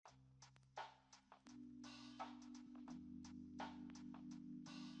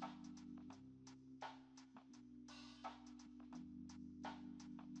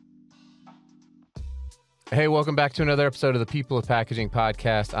Hey, welcome back to another episode of the People of Packaging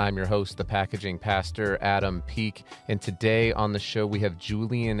podcast. I'm your host, the packaging pastor, Adam Peak. And today on the show, we have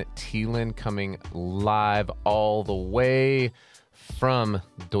Julian Thielen coming live all the way from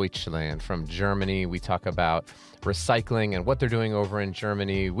Deutschland, from Germany. We talk about recycling and what they're doing over in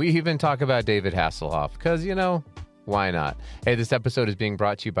Germany. We even talk about David Hasselhoff because, why not? Hey, this episode is being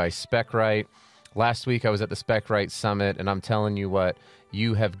brought to you by SpecRite. Last week, I was at the SpecRite Summit, and I'm telling you what,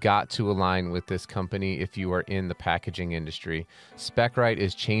 you have got to align with this company if you are in the packaging industry. SpecRite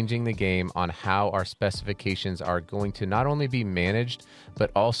is changing the game on how our specifications are going to not only be managed, but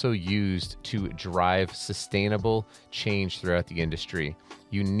also used to drive sustainable change throughout the industry.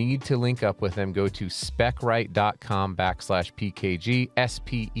 You need to link up with them. Go to specright.com/PKG,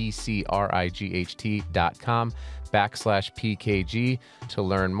 SPECRIGHT.com/PKG to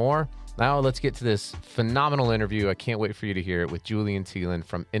learn more. Now let's get to this phenomenal interview. I can't wait for you to hear it with Julian Thielen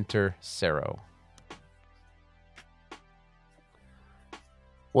from Intercero.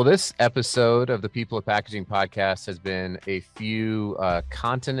 Well, this episode of the People of Packaging podcast has been a few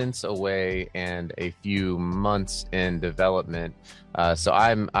continents away and a few months in development. So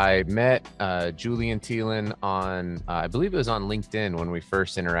I met Julian Thielen on, I believe it was on LinkedIn when we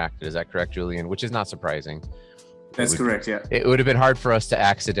first interacted. Is that correct, Julian? Which is not surprising. That's correct, yeah. It would have been hard for us to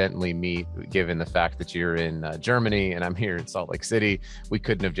accidentally meet, given the fact that you're in Germany and I'm here in Salt Lake City. We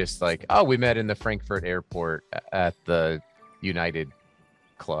couldn't have just we met in the Frankfurt airport at the United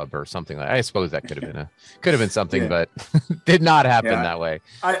Club or something like that. I suppose that could have been something, but did not happen that way.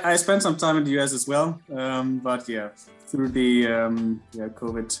 I spent some time in the US as well, but through the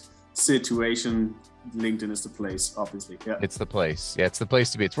COVID situation, LinkedIn is the place, obviously. Yeah, it's the place. Yeah, it's the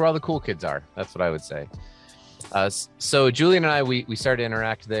place to be. It's where all the cool kids are. That's what I would say. So Julian and I, we started to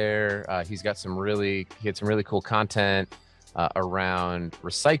interact there. He had some really cool content around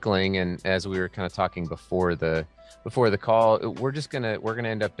recycling. And as we were kind of talking before the call, we're gonna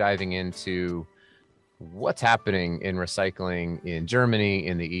end up diving into what's happening in recycling in Germany,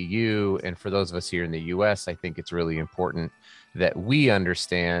 in the EU. And for those of us here in the US, I think it's really important that we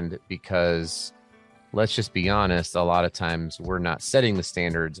understand, because let's just be honest, a lot of times we're not setting the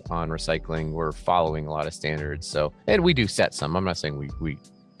standards on recycling. We're following a lot of standards. So, and we do set some. I'm not saying we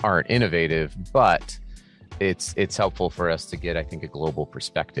aren't innovative, but it's helpful for us to get, I think, a global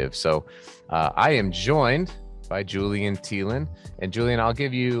perspective. So I am joined by Julian Thielen. And Julian, I'll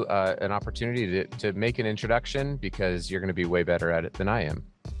give you an opportunity to make an introduction, because you're going to be way better at it than I am.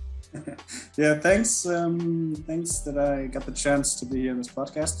 Yeah, thanks. Thanks that I got the chance to be on this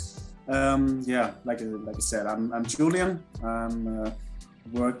podcast. Like I said, I'm Julian. I'm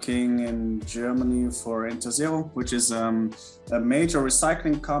working in Germany for Intercero, which is a major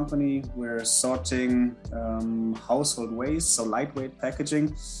recycling company. We're sorting household waste, so lightweight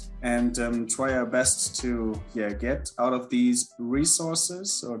packaging, and try our best to get out of these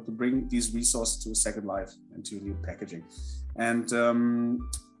resources, or to bring these resources to a second life and to new packaging. And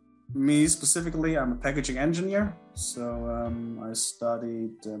me specifically, I'm a packaging engineer. So I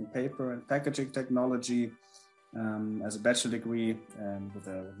studied paper and packaging technology as a bachelor degree, and with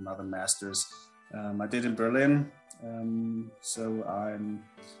another master's I did in Berlin.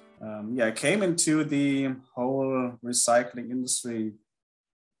 I came into the whole recycling industry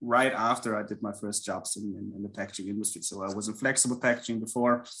right after I did my first jobs in the packaging industry. So I was in flexible packaging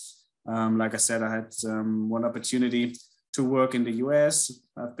before. Like I said, I had one opportunity to work in the US.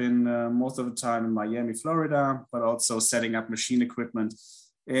 I've been most of the time in Miami, Florida, but also setting up machine equipment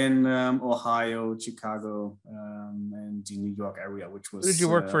in Ohio, Chicago, and the New York area, which was— Who did you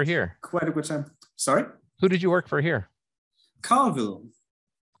work for here? Quite a good time. Sorry? Who did you work for here? Carville.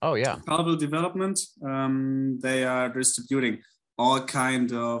 Oh, yeah. Carville Development. They are distributing all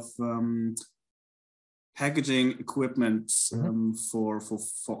kind of packaging equipment for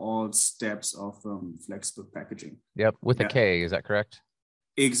all steps of flexible packaging. Yep, with a K, is that correct?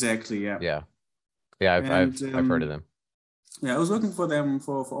 Exactly. Yeah. I've heard of them. Yeah, I was working for them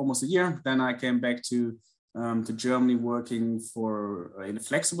for almost a year. Then I came back to Germany, working in a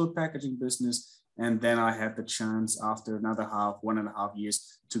flexible packaging business. And then I had the chance, after another 1.5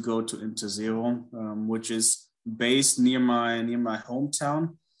 years, to go to Intercero, which is based near my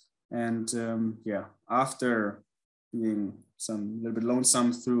hometown. And after being a little bit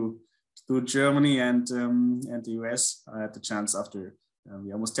lonesome through Germany and the US, I had the chance, after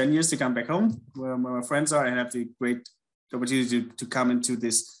almost 10 years, to come back home where my friends are, and have the great opportunity to come into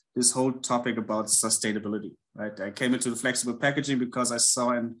this whole topic about sustainability. Right, I came into the flexible packaging because I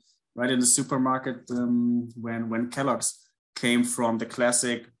saw right in the supermarket when Kellogg's came from the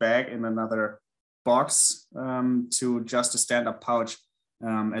classic bag in another box to just a stand-up pouch,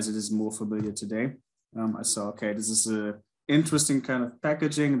 as it is more familiar today. I saw, okay, this is a interesting kind of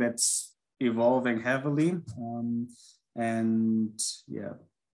packaging that's evolving heavily. And yeah,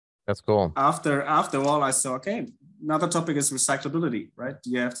 That's cool. After all, I saw, okay, another topic is recyclability, right?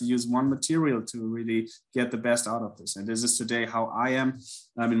 You have to use one material to really get the best out of this. And this is today how I am.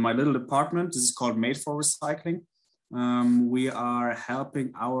 I'm in my little department. This is called Made for Recycling. We are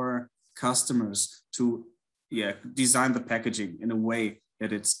helping our customers to design the packaging in a way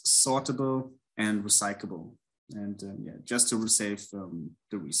that it's sortable and recyclable, and just to save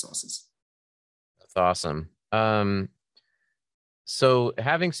the resources. That's awesome. So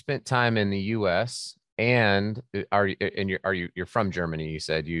having spent time in the U.S. and you're from Germany, you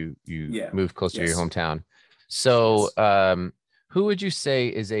said you moved closer to your hometown. So who would you say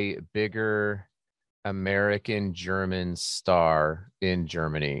is a bigger American German star in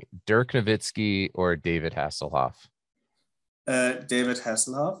Germany, Dirk Nowitzki or David Hasselhoff? David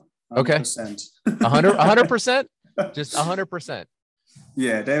Hasselhoff. 100%. Okay. 100%? Just 100%.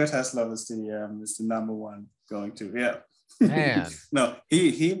 Yeah, David Hasselhoff is the number one going to. Yeah. Man. No,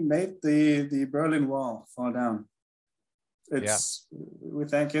 he made the Berlin Wall fall down. We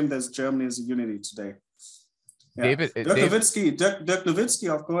thank him that Germany is a unity today. Yeah. Dirk Nowitzki,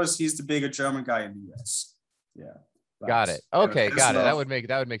 of course, he's the bigger German guy in the US. Yeah. Got it. Okay, got it. That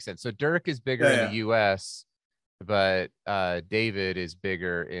would make sense. So Dirk is bigger in the US, but David is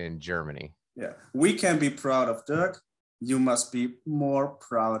bigger in Germany. Yeah. We can be proud of Dirk. You must be more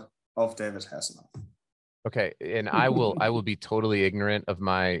proud of David Hasselhoff. Okay, and I will be totally ignorant of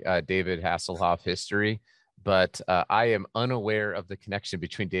my David Hasselhoff history, but I am unaware of the connection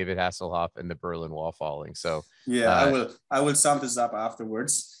between David Hasselhoff and the Berlin Wall falling. So I will sum this up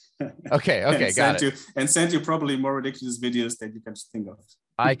afterwards. Okay, got it. And send you probably more ridiculous videos that you can think of.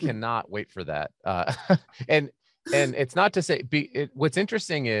 I cannot wait for that. And it's not to say what's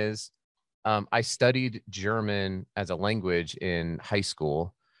interesting is I studied German as a language in high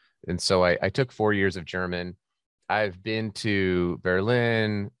school. And so I took 4 years of German. I've been to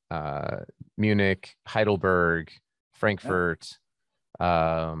Berlin, Munich, Heidelberg, Frankfurt.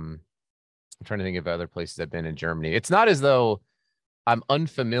 I'm trying to think of other places I've been in Germany. It's not as though I'm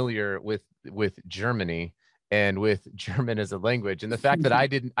unfamiliar with Germany and with German as a language. And the fact that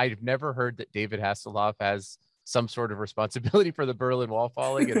I've never heard that David Hasselhoff has some sort of responsibility for the Berlin Wall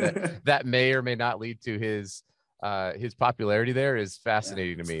falling, and that may or may not lead to his popularity there is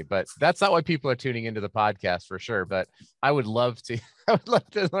fascinating to me. But that's not why people are tuning into the podcast for sure. But I would love to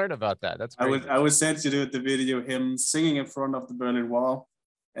learn about that. That's great. I would send you the video, him singing in front of the Berlin Wall,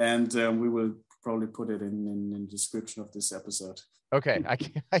 and we will probably put it in the description of this episode. Okay,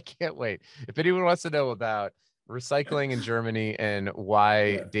 I can't wait. If anyone wants to know about recycling in Germany and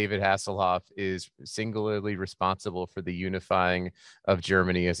why David Hasselhoff is singularly responsible for the unifying of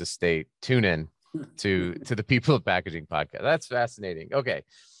Germany as a state, tune in to the People of Packaging podcast. That's fascinating. Okay.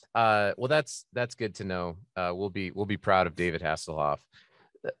 Well, that's good to know. We'll be proud of David Hasselhoff.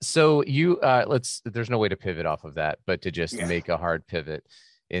 So there's no way to pivot off of that, but to just make a hard pivot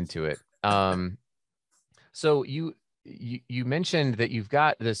into it. So you mentioned that you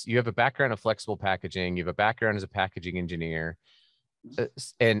have a background of flexible packaging, you have a background as a packaging engineer,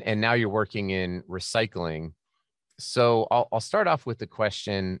 and now you're working in recycling. So I'll start off with the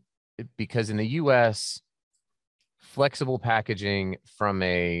question, because in the US, flexible packaging from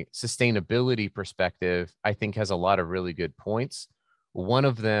a sustainability perspective, I think has a lot of really good points. One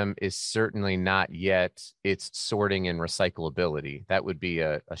of them is certainly not yet its sorting and recyclability. That would be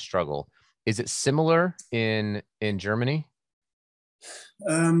a struggle. Is it similar in Germany?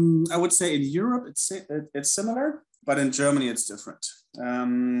 I would say in Europe it's similar, but in Germany it's different.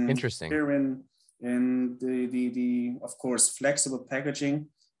 Interesting. Here in the of course flexible packaging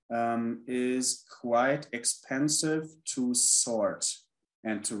is quite expensive to sort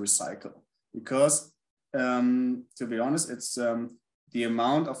and to recycle, because to be honest, it's the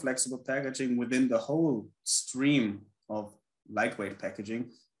amount of flexible packaging within the whole stream of lightweight packaging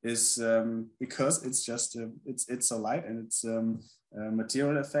is because it's just it's so light and it's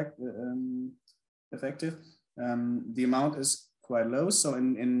material effective. The amount is quite low. So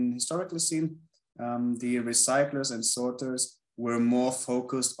in historically seen, the recyclers and sorters were more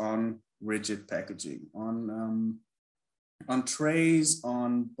focused on rigid packaging, on trays,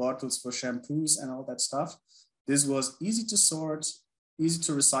 on bottles for shampoos and all that stuff. This was easy to sort, easy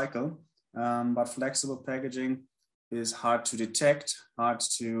to recycle, but flexible packaging is hard to detect, hard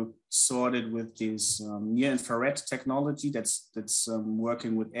to sort it with this near infrared technology that's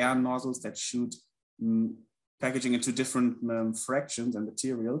working with air nozzles that shoot packaging into different fractions and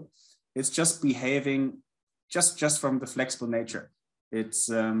material. It's just behaving just from the flexible nature. It's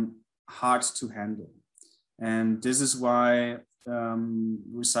hard to handle. And this is why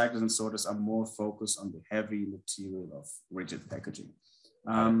recyclers and sorters are more focused on the heavy material of rigid packaging.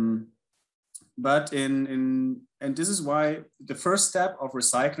 But and this is why the first step of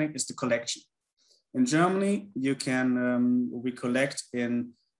recycling is the collection. In Germany, you can, we collect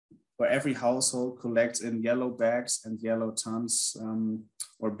in, where every household collects in yellow bags and yellow tons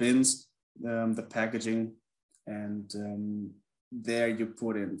or bins, the packaging. And there you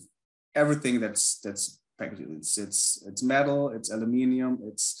put in everything that's packaging. It's metal, it's aluminum,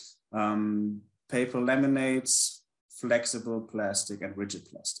 it's paper laminates, flexible plastic, and rigid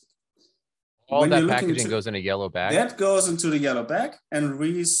plastic. All that packaging goes in a yellow bag? That goes into the yellow bag, and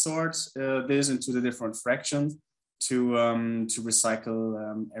we sort this into the different fractions to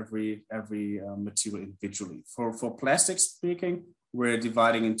recycle every material individually. For plastic speaking, we're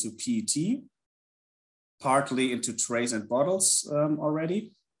dividing into PET, partly into trays and bottles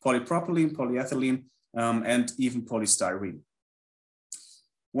already, polypropylene, polyethylene, and even polystyrene.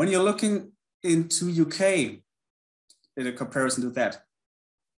 When you're looking into UK, in a comparison to that,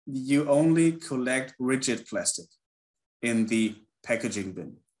 you only collect rigid plastic in the packaging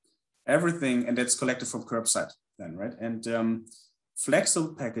bin. Everything, and that's collected from curbside then, right? And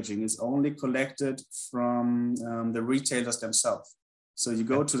flexible packaging is only collected from the retailers themselves. So you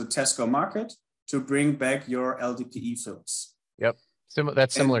go to the Tesco market to bring back your LDPE films. Yep,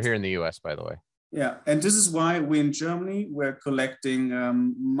 that's similar here in the US, by the way. Yeah, and this is why we in Germany, we're collecting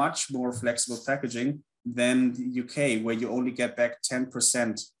much more flexible packaging than the UK, where you only get back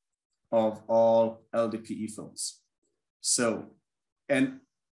 10% of all LDPE films. So, and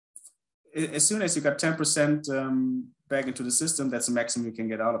as soon as you got 10% back into the system, that's the maximum you can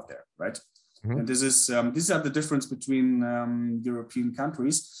get out of there, right? Mm-hmm. And this is these are the difference between European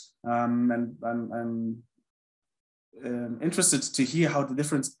countries. And I'm interested to hear how the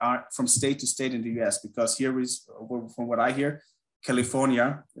difference are from state to state in the US, because here is, from what I hear,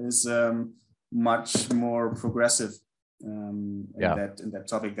 California is much more progressive in that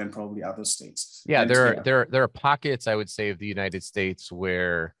topic than probably other states. Yeah, there are pockets, I would say, of the United States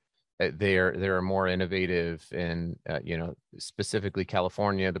where they are more innovative in specifically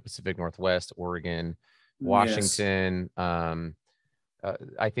California, the Pacific Northwest, Oregon, Washington. Yes.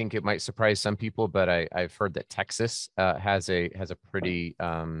 I think it might surprise some people, but I've heard that Texas has a pretty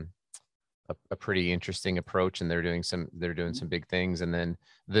interesting approach, and they're doing some big things. And then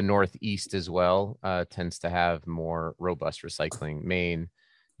the Northeast as well tends to have more robust recycling. Maine,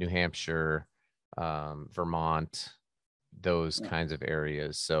 New Hampshire, Vermont, those kinds of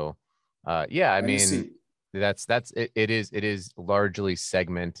areas. So I mean, it is largely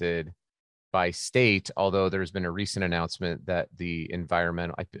segmented by state, although there's been a recent announcement that the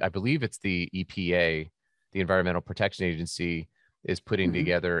environmental, I believe it's the EPA, the Environmental Protection Agency, is putting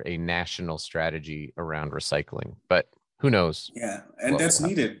together a national strategy around recycling, but who knows? Yeah, and that's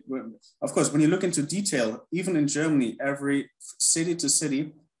needed. Of course, when you look into detail, even in Germany, every city to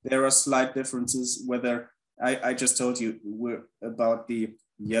city, there are slight differences. Whether I just told you about the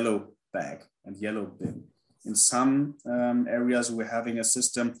yellow bag and yellow bin. In some areas, we're having a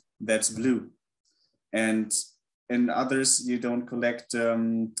system that's blue, and in others, you don't collect.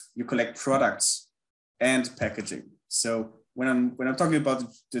 You collect products and packaging. So when I'm talking about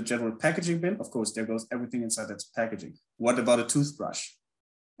the general packaging bin, of course, there goes everything inside that's packaging. What about a toothbrush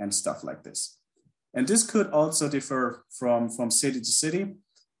and stuff like this? And this could also differ from city to city.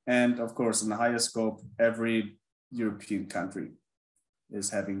 And of course, in the higher scope, every European country is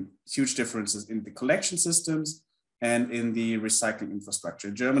having huge differences in the collection systems and in the recycling infrastructure.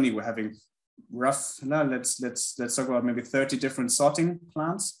 In Germany, we're having let's talk about maybe 30 different sorting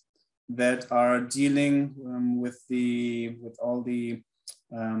plants that are dealing with all the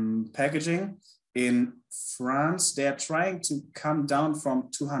packaging. In France, they're trying to come down from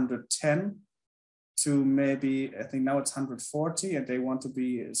 210 to maybe, I think now it's 140, and they want to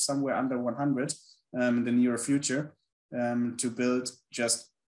be somewhere under 100 in the near future to build just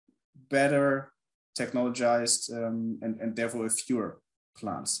better technologized and therefore fewer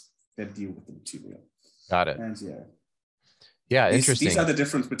plants that deal with the material. Got it. And interesting. These are the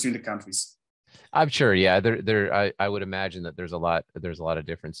difference between the countries. I'm sure. Yeah, I would imagine that there's a lot of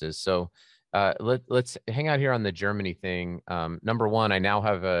differences. So let's hang out here on the Germany thing. Number one, I now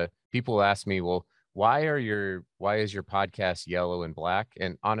have people ask me, well, why is your podcast yellow and black?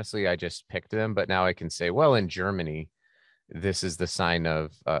 And honestly, I just picked them, but now I can say, well, in Germany, this is the sign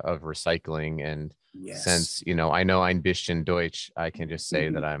of recycling. And since I know ein bisschen Deutsch, I can just say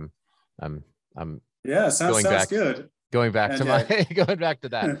that I'm sounds good. Going back to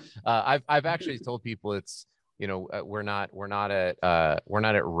that. I've actually told people it's we're not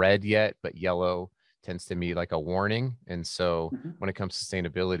at red yet, but yellow. tends to be like a warning. And so Mhm. when it comes to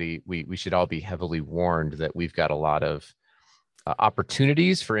sustainability, we should all be heavily warned that we've got a lot of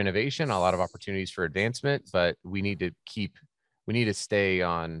opportunities for innovation, a lot of opportunities for advancement, but we need to stay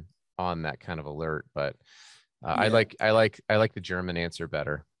on that kind of alert. But Yeah. I like the German answer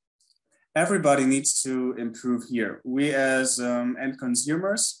better. Everybody needs to improve here. We as end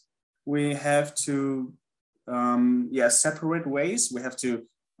consumers, we have to separate waste. We have to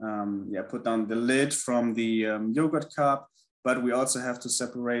put down the lid from the yogurt cup, but we also have to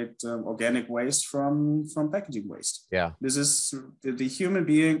separate organic waste from packaging waste. Yeah. This is the human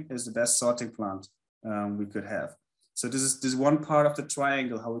being is the best sorting plant we could have. So this is one part of the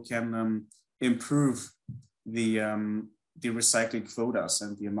triangle how we can improve the recycling quotas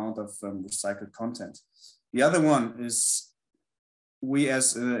and the amount of recycled content. The other one is we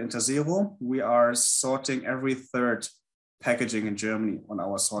as Interzero, we are sorting every third packaging in Germany on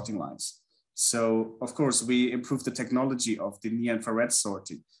our sorting lines. So of course we improve the technology of the near infrared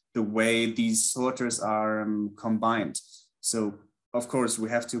sorting, the way these sorters are combined. So of course we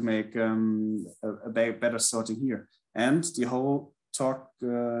have to make a better sorting here. And the whole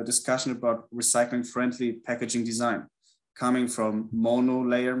discussion about recycling friendly packaging design, coming from mono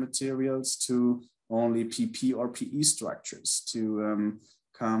layer materials to only PP or PE structures, to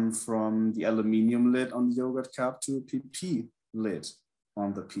come from the aluminium lid on the yogurt cup to a PP lid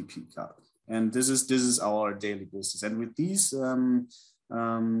on the PP cup. And this is our daily business. And with these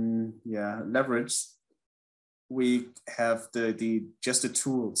leverage, we have the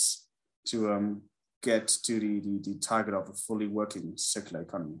tools to get to the target of a fully working circular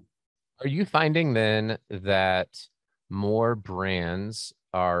economy. Are you finding then that more brands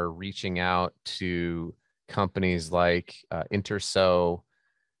are reaching out to companies like Interso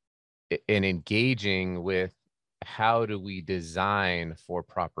and engaging with how do we design for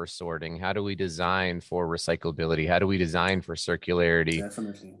proper sorting? How do we design for recyclability? How do we design for circularity?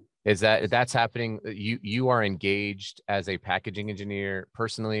 Definitely. Is that's happening? You are engaged as a packaging engineer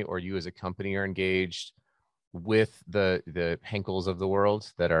personally, or you as a company are engaged with the Henkels of the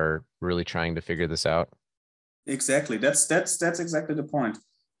world that are really trying to figure this out? Exactly. That's exactly the point.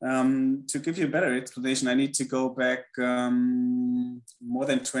 To give you a better explanation, I need to go back more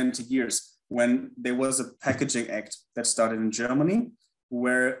than 20 years when there was a packaging act that started in Germany,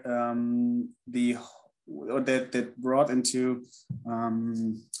 where that brought into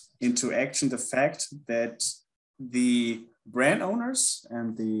action the fact that the brand owners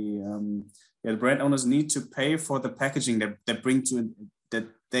and the brand owners need to pay for the packaging that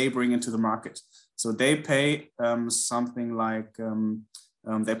they bring into the market. So they pay something like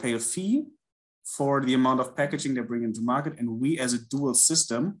they pay a fee for the amount of packaging they bring into market, and we as a dual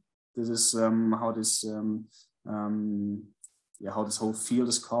system, this is how this whole field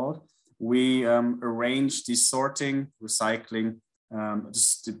is called. We arrange the sorting, recycling,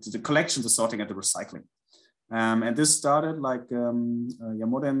 the collection, the sorting, and the recycling. And this started like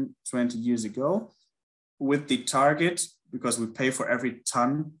more than 20 years ago with the target, because we pay for every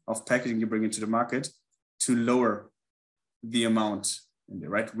ton of packaging you bring into the market, to lower the amount,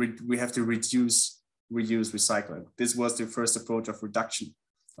 right? We have to reduce, reuse, recycle. This was the first approach of reduction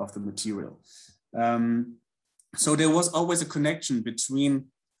of the material. So there was always a connection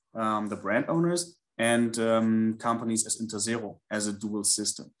between the brand owners and companies as Interzero as a dual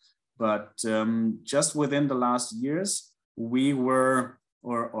system. But just within the last years, we were,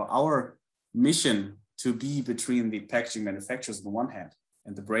 or our mission to be between the packaging manufacturers on the one hand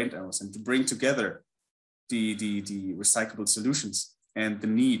and the brand owners, and to bring together the recyclable solutions and the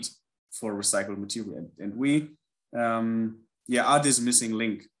need for recycled material. And we are this missing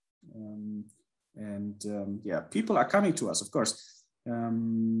link. People are coming to us, of course.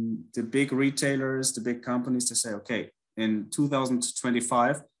 The big retailers, the big companies, to say, okay, in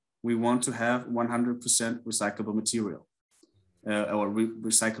 2025, we want to have 100% recyclable material or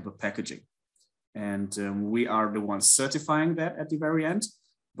recyclable packaging. And we are the ones certifying that at the very end,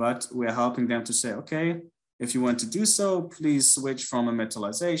 but we're helping them to say, okay, if you want to do so, please switch from a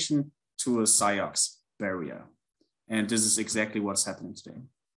metallization to a SIOX barrier. And this is exactly what's happening today.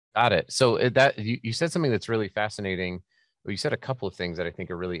 Got it. So that you said something that's really fascinating. Well, you said a couple of things that I think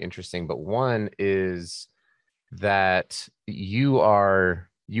are really interesting, but one is that you are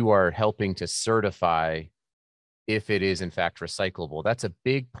helping to certify if it is in fact recyclable. That's a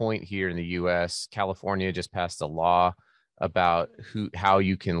big point here in the US. California just passed a law about how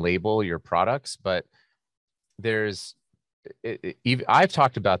you can label your products, but I've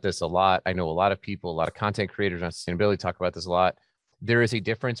talked about this a lot. I know a lot of people, a lot of content creators on sustainability talk about this a lot. There is a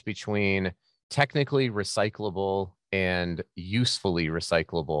difference between technically recyclable and usefully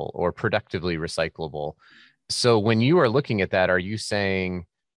recyclable or productively recyclable. So when you are looking at that, are you saying,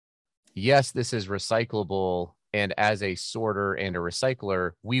 yes, this is recyclable, and as a sorter and a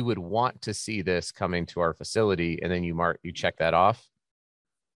recycler, we would want to see this coming to our facility, and then you check that off?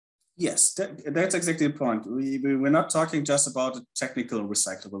 Yes, that's exactly the point. We're not talking just about the technical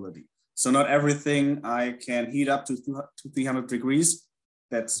recyclability. So not everything I can heat up to 300 degrees,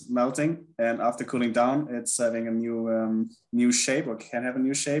 that's melting, and after cooling down, it's having a new shape, or can have a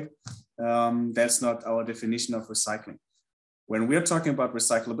new shape. That's not our definition of recycling. When we're talking about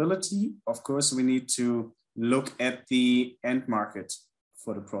recyclability, of course, we need to look at the end market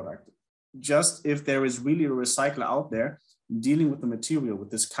for the product. Just if there is really a recycler out there dealing with the material,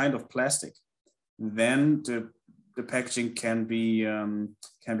 with this kind of plastic, then the packaging can be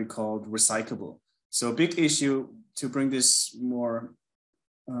called recyclable. So a big issue, to bring this more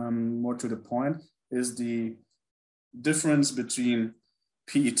to the point, is the difference between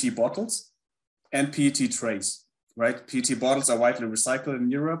PET bottles and PET trays. Right, PET bottles are widely recycled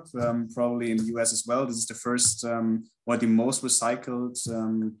in Europe, probably in the US as well. This is the first or the most recycled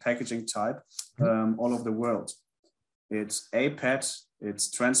packaging type all over the world. It's APAT,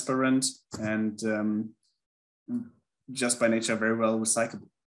 it's transparent, and just by nature very well recyclable.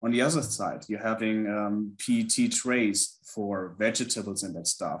 On the other side, you're having PET trays for vegetables and that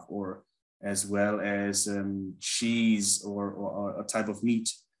stuff, or as well as cheese or a type of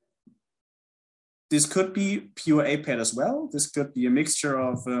meat. This could be pure APAT as well. This could be a mixture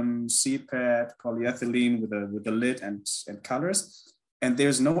of CPAT, polyethylene with a lid and colors. And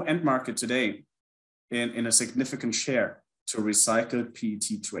there's no end market today in a significant share to recycled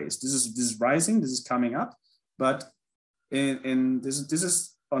PET trays. This is rising. This is coming up. But this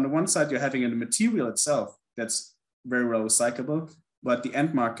is on the one side, you're having in the material itself that's very well recyclable, but the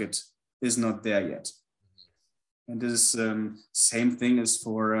end market is not there yet. And this is same thing as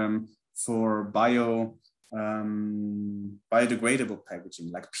for biodegradable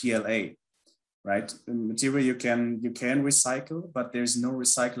packaging like PLA, right? The material you can recycle, but there's no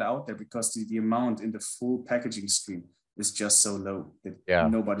recycler out there because the amount in the full packaging stream is just so low that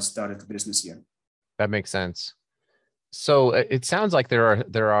nobody started the business yet. That makes sense. So it sounds like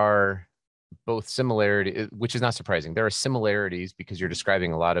there are both similarities, which is not surprising. There are similarities because you're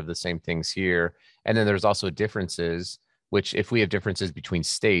describing a lot of the same things here, and then there's also differences. Which, if we have differences between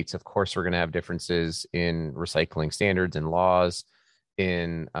states, of course, we're going to have differences in recycling standards and laws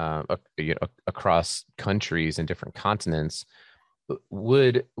in across countries and different continents.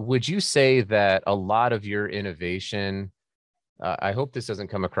 Would you say that a lot of your innovation? I hope this doesn't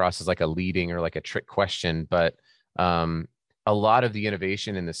come across as like a leading or like a trick question, but a lot of the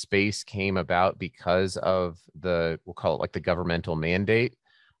innovation in the space came about because of we'll call it like the governmental mandate.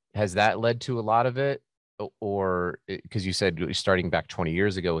 Has that led to a lot of it? Or because you said you're starting back 20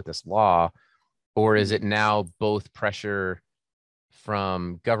 years ago with this law, or is it now both pressure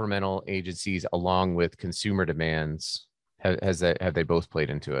from governmental agencies along with consumer demands? Have they both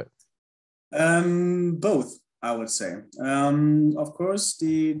played into it? Both, I would say. Of course,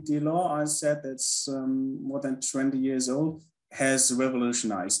 the law, I said, that's more than 20 years old, has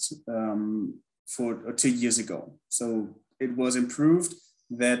revolutionized for 2 years ago. So it was improved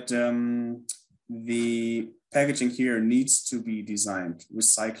that the packaging here needs to be designed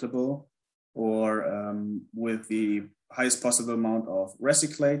recyclable or with the highest possible amount of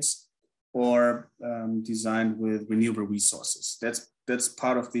recyclates, or designed with renewable resources. That's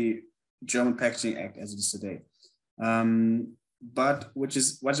part of the German Packaging Act as it is today. But which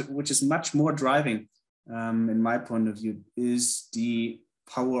is much more driving, in my point of view, is the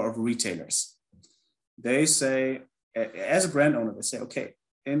power of retailers. They say, as a brand owner, they say, okay,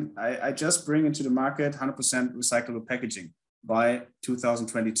 and I just bring into the market 100% recyclable packaging by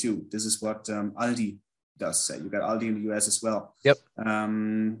 2022. This is what Aldi does say. You got Aldi in the US as well. Yep.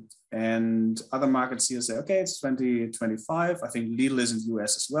 And other markets here say, okay, it's 2025. I think Lidl is in the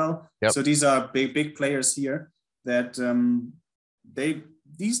US as well. Yep. So these are big players here that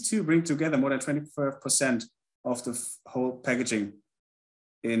these two bring together more than 25% of the whole packaging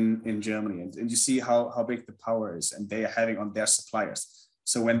in Germany. And you see how big the power is, and they are having on their suppliers.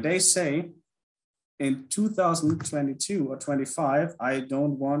 So when they say in 2022 or 25, I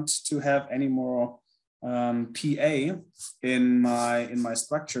don't want to have any more PA in my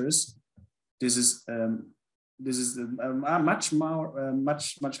structures, this is a much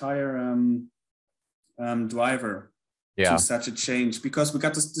higher driver to such a change, because we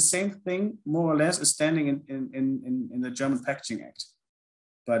got the same thing more or less is standing in the German Packaging Act,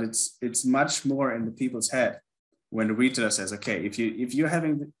 but it's much more in the people's head when the retailer says, okay, if you're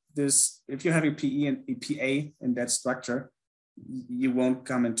having this, if you're having PE and EPA in that structure, you won't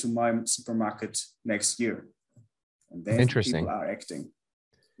come into my supermarket next year. And then people are acting.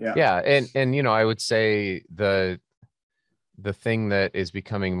 Yeah. Yeah. And, you know, I would say the thing that is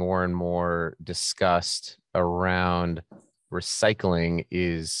becoming more and more discussed around recycling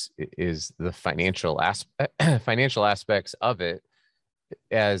is the financial aspects of it,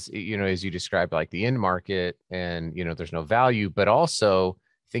 as you know, as you described, like the end market, and you know, there's no value, but also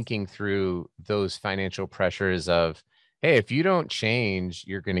thinking through those financial pressures of, hey, if you don't change,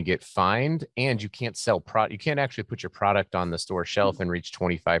 you're going to get fined, and you can't sell product. You can't actually put your product on the store shelf and reach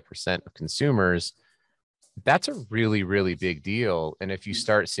 25% of consumers. That's a really, really big deal. And if you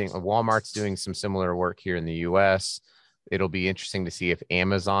start seeing Walmart's doing some similar work here in the US, it'll be interesting to see if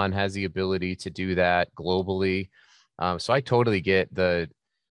Amazon has the ability to do that globally. So I totally get the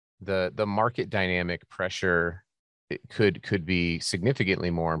market dynamic pressure. It could be significantly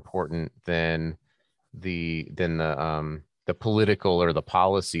more important than the political or the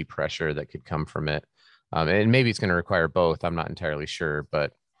policy pressure that could come from it. And maybe it's going to require both. I'm not entirely sure,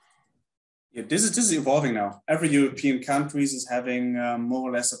 but yeah, this is evolving now. Every European countries is having more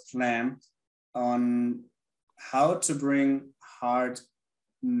or less a plan on how to bring hard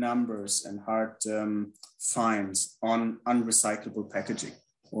numbers and hard fines on unrecyclable packaging,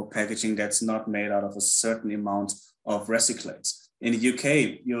 or packaging that's not made out of a certain amount of recyclates. In the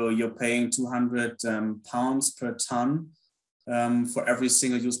UK, you're paying 200 pounds per ton for every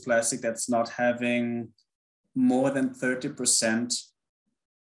single-use plastic that's not having more than 30%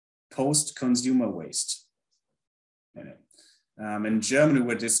 post-consumer waste in it. In Germany,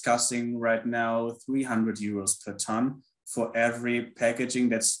 we're discussing right now 300 euros per ton for every packaging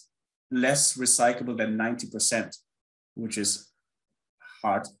that's less recyclable than 90%, which is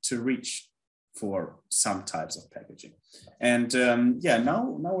hard to reach for some types of packaging. And now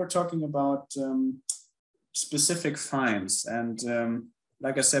we're talking about specific fines. And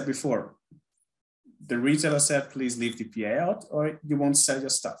like I said before, the retailer said, please leave the PA out or you won't sell your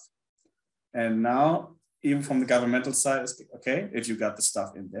stuff. And now, even from the governmental side, it's like, okay, if you got the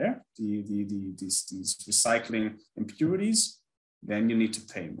stuff in there, these recycling impurities, then you need to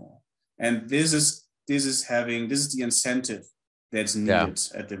pay more. And this is the incentive that's needed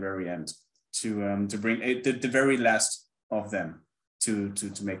at the very end to bring the very last of them to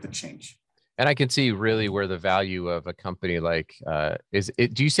make the change. And I can see really where the value of a company like is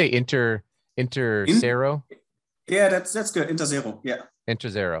it. Do you say Interzero? Yeah, that's good. Interzero. Yeah.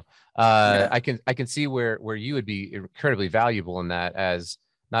 Interzero. I can see where you would be incredibly valuable in that, as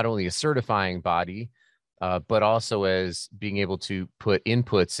not only a certifying body, but also as being able to put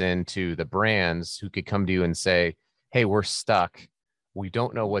inputs into the brands who could come to you and say, hey, we're stuck. We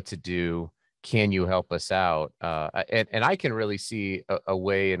don't know what to do. Can you help us out? And I can really see a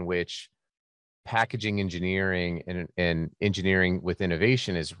way in which packaging engineering and engineering with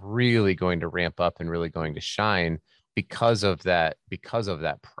innovation is really going to ramp up and really going to shine because of that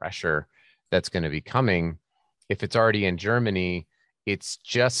pressure that's going to be coming. If it's already in Germany, it's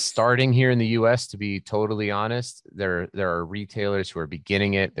just starting here in the US, to be totally honest. There are retailers who are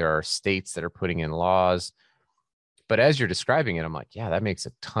beginning it. There are states that are putting in laws. But as you're describing it, I'm like, yeah, that makes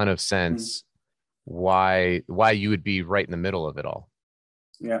a ton of sense. Why you would be right in the middle of it all.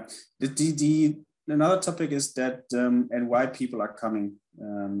 Yeah. Another topic is that and why people are coming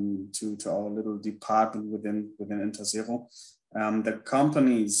to our little department within Interzero. The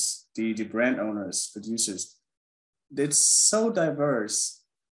companies, the brand owners, producers, it's so diverse.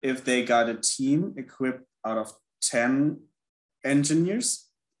 If they got a team equipped out of 10 engineers,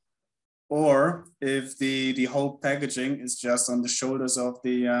 or if the whole packaging is just on the shoulders of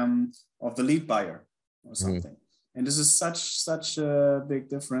the lead buyer or something. And this is such a big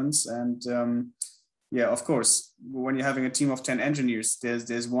difference. And of course, when you're having a team of 10 engineers,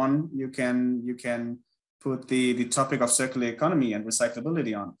 there's one you can put the topic of circular economy and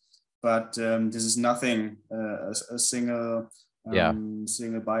recyclability on. But this is nothing a single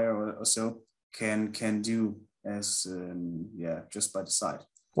buyer or so can do as just by the side.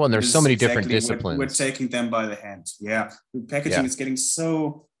 Well, and there's so many different disciplines. We're taking them by the hand. Yeah, packaging is getting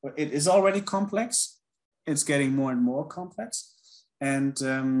it is already complex. It's getting more and more complex, and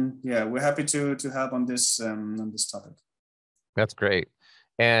we're happy to help on this topic. That's great.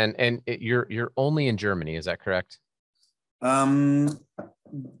 And you're only in Germany, is that correct?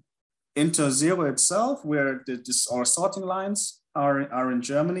 Interzero itself, where our sorting lines are in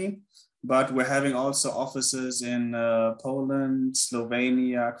Germany, but we're having also offices in Poland,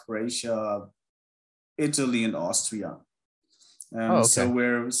 Slovenia, Croatia, Italy, and Austria. So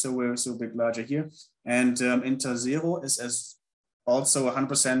we're so big larger here. And Interzero is as also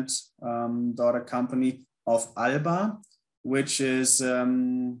 100% daughter company of Alba, which is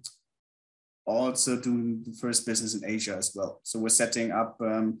also doing the first business in Asia as well. So we're setting up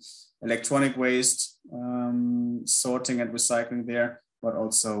electronic waste, sorting and recycling there, but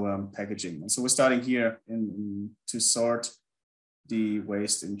also packaging. And so we're starting here to sort the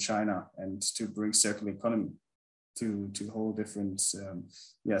waste in China and to bring circular economy to whole different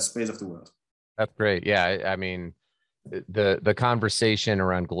space of the world. That's great. Yeah, I mean, the conversation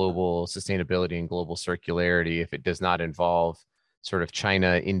around global sustainability and global circularity, if it does not involve sort of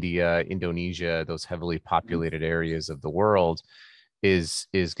China, India, Indonesia, those heavily populated areas of the world, is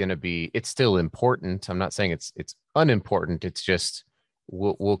going to be, it's still important. I'm not saying it's unimportant. It's just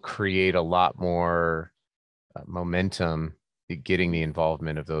will create a lot more momentum getting the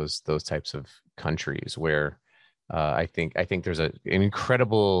involvement of those types of countries where I think there's an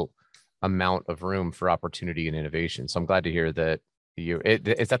incredible amount of room for opportunity and innovation. So I'm glad to hear that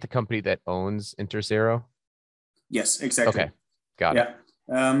is that the company that owns Interzero? Yes, exactly. Okay, got it.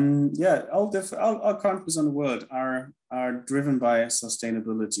 All countries in the world are driven by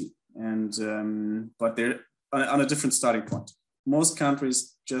sustainability, and but they're on a different starting point. Most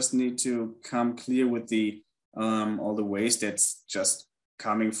countries just need to come clear with the all the waste that's just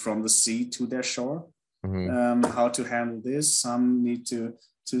coming from the sea to their shore. Mm-hmm. How to handle this? Some need to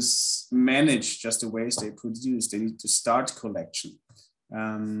manage just the waste they produce. They need to start collection,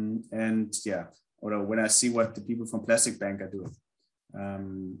 or when I see what the people from Plastic Bank are doing.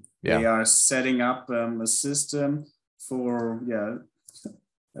 They are setting up a system for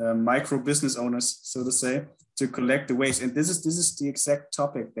micro business owners, so to say, to collect the waste. And this is the exact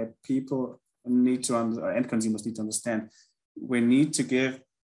topic that people need to end consumers need to understand. We need to give,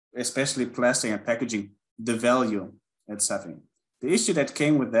 especially plastic and packaging, the value it's having. The issue that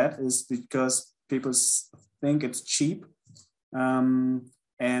came with that is because people think it's cheap,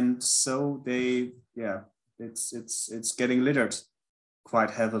 and so it's getting littered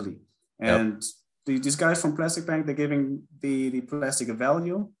quite heavily. And these guys from Plastic Bank, they're giving the plastic a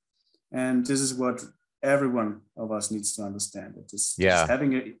value, and this is what everyone of us needs to understand. It is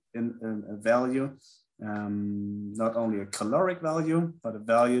having a value, not only a caloric value, but a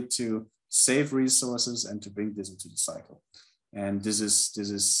value to save resources and to bring this into the cycle. And this is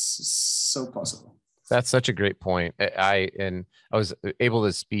so possible. That's such a great point. I was able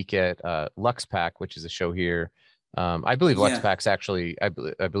to speak at LuxPack, which is a show here. I believe LuxPack's actually, I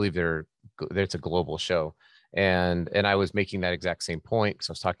believe it's a global show. And I was making that exact same point because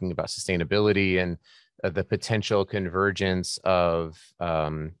I was talking about sustainability and the potential convergence of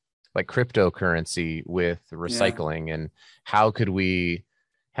like cryptocurrency with recycling, and how could we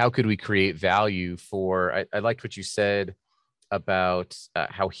create value for, I liked what you said about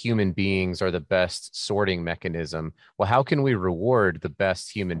how human beings are the best sorting mechanism. Well, how can we reward the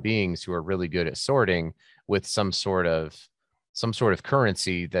best human beings who are really good at sorting with some sort of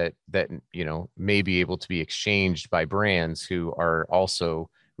currency that may be able to be exchanged by brands who are also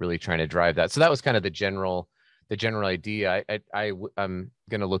really trying to drive that. So that was kind of the general idea. I'm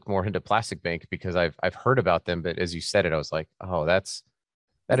going to look more into Plastic Bank because I've heard about them, but as you said it, I was like, oh, it's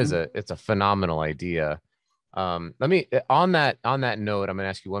a phenomenal idea. Let me, on that note, I'm going to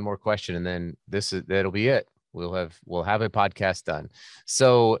ask you one more question, and then that'll be it. We'll have a podcast done.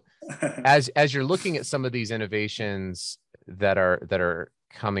 So as you're looking at some of these innovations that are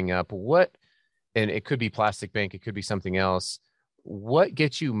coming up, and it could be Plastic Bank, it could be something else, what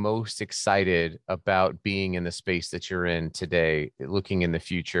gets you most excited about being in the space that you're in today, looking in the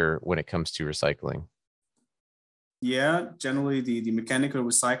future when it comes to recycling? Yeah, generally the mechanical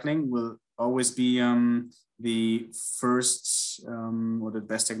recycling will always be the first or the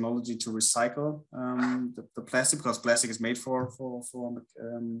best technology to recycle the plastic, because plastic is made for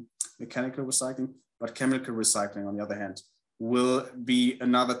mechanical recycling. But chemical recycling, on the other hand, will be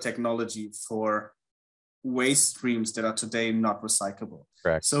another technology for waste streams that are today not recyclable.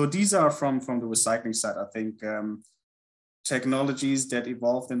 Correct. So these are from the recycling side, I think, technologies that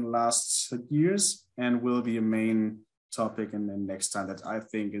evolved in the last years and will be a main topic in the next time that I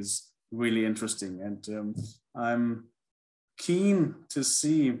think is really interesting. And I'm keen to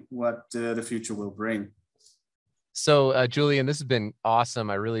see what the future will bring. So, Julian, this has been awesome.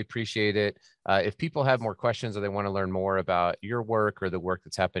 I really appreciate it. If people have more questions or they want to learn more about your work or the work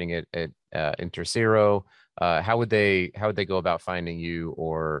that's happening at Interzero, how would they go about finding you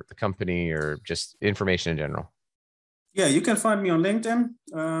or the company or just information in general? Yeah, you can find me on LinkedIn.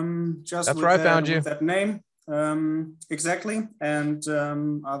 That's where I found you. With that name. Exactly. And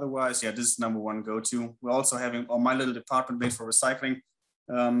otherwise, this is number one go-to. We're also having, my little department made for recycling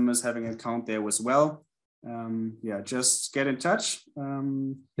is having an account there as well. yeah, just get in touch.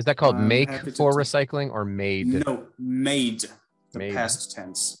 Is that called I'm make happy to for take- recycling or made? No, made. The Made. past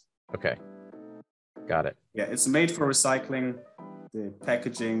tense. Okay. Got it. Yeah, it's made for recycling. The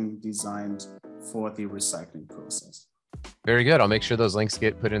packaging designed for the recycling process. Very good. I'll make sure those links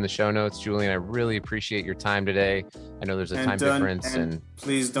get put in the show notes. Julian, I really appreciate your time today. I know there's a time difference. And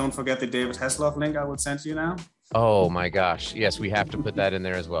please don't forget the David Hasselhoff link I will send you now. Oh my gosh. Yes, we have to put that in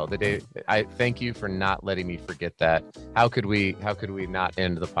there as well. I thank you for not letting me forget that. How could we not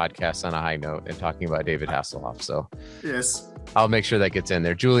end the podcast on a high note and talking about David Hasselhoff? So yes, I'll make sure that gets in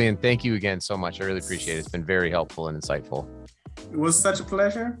there. Julian, thank you again so much. I really appreciate it. It's been very helpful and insightful. it was such a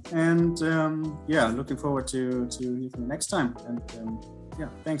pleasure. And yeah, looking forward to hear from you next time. And yeah,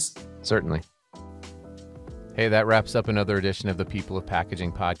 thanks. Certainly. Hey, that wraps up another edition of the People of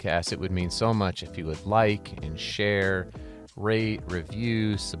Packaging podcast. It would mean so much if you would like and share, rate,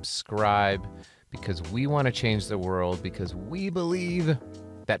 review, subscribe, because we want to change the world, because we believe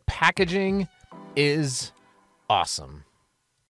that packaging is awesome.